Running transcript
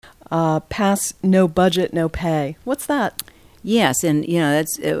pass no budget, no pay. What's that? Yes, and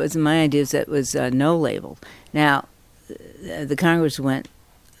it was my idea. That was no label. Now, the Congress went,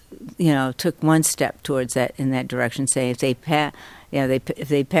 took one step towards that in that direction, saying if they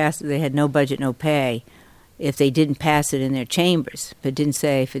passed, they had no budget, no pay. If they didn't pass it in their chambers, but didn't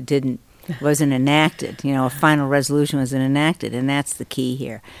say if it wasn't enacted, a final resolution wasn't enacted, and that's the key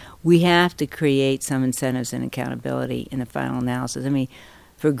here. We have to create some incentives and accountability in the final analysis. I mean,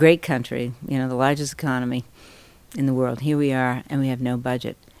 for a great country, the largest economy in the world, here we are, and we have no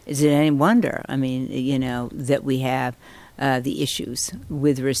budget. Is it any wonder, that we have the issues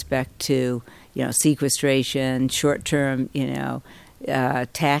with respect to, sequestration, short-term,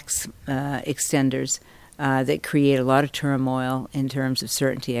 tax extenders that create a lot of turmoil in terms of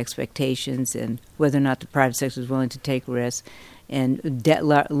certainty expectations and whether or not the private sector is willing to take risks and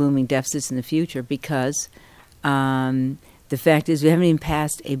looming deficits in the future because the fact is we haven't even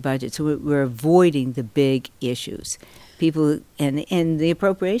passed a budget. So we're avoiding the big issues. People and the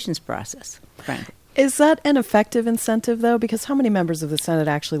appropriations process, frankly. Is that an effective incentive, though? Because how many members of the Senate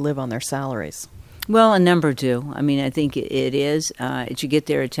actually live on their salaries? Well, a number do. I mean, I think it is. It should get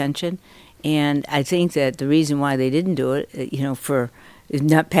their attention. And I think that the reason why they didn't do it, for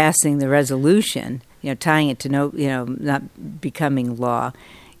not passing the resolution, tying it to not becoming law,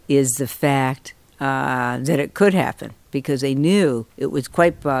 is the fact that it could happen because they knew it was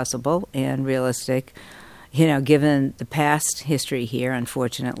quite possible and realistic, given the past history here,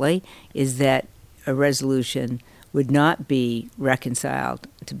 unfortunately, is that a resolution would not be reconciled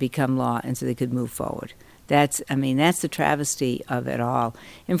to become law and so they could move forward. That's the travesty of it all.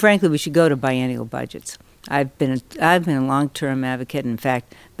 And frankly, we should go to biennial budgets. I've been a long-term advocate, in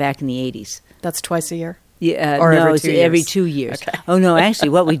fact, back in the 80s. That's twice a year? Yeah, or no, every it's 2 years? Every 2 years. Okay. Oh, no, actually,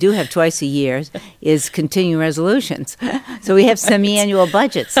 what we do have twice a year is continuing resolutions. So we have semi-annual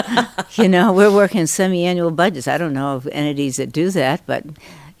budgets. We're working semi-annual budgets. I don't know of entities that do that, but,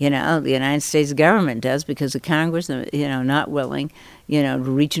 the United States government does because the Congress, not willing, to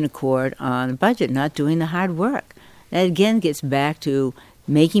reach an accord on a budget, not doing the hard work. That, again, gets back to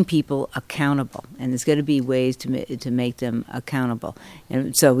making people accountable, and there's got to be ways to make them accountable.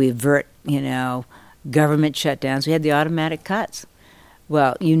 And so we avert, government shutdowns. We had the automatic cuts.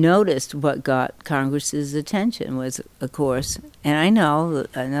 Well, you noticed what got Congress's attention was, of course, and I know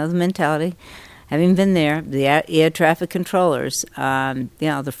the mentality, having been there, the air traffic controllers, the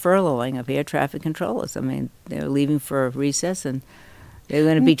furloughing of air traffic controllers. I mean, they were leaving for recess and they're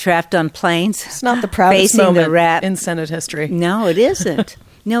going to be trapped on planes. It's not the proudest facing moment the rat. in Senate history. No, it isn't.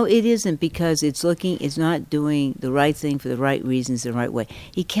 No, it isn't because it's not doing the right thing for the right reasons the right way.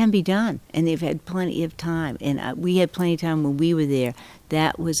 It can be done, and they've had plenty of time, and we had plenty of time when we were there.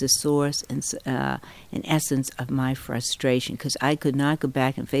 That was a source and an essence of my frustration because I could not go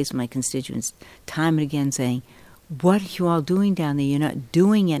back and face my constituents time and again saying, what are you all doing down there? You're not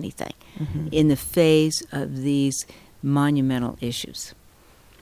doing anything in the face of these monumental issues.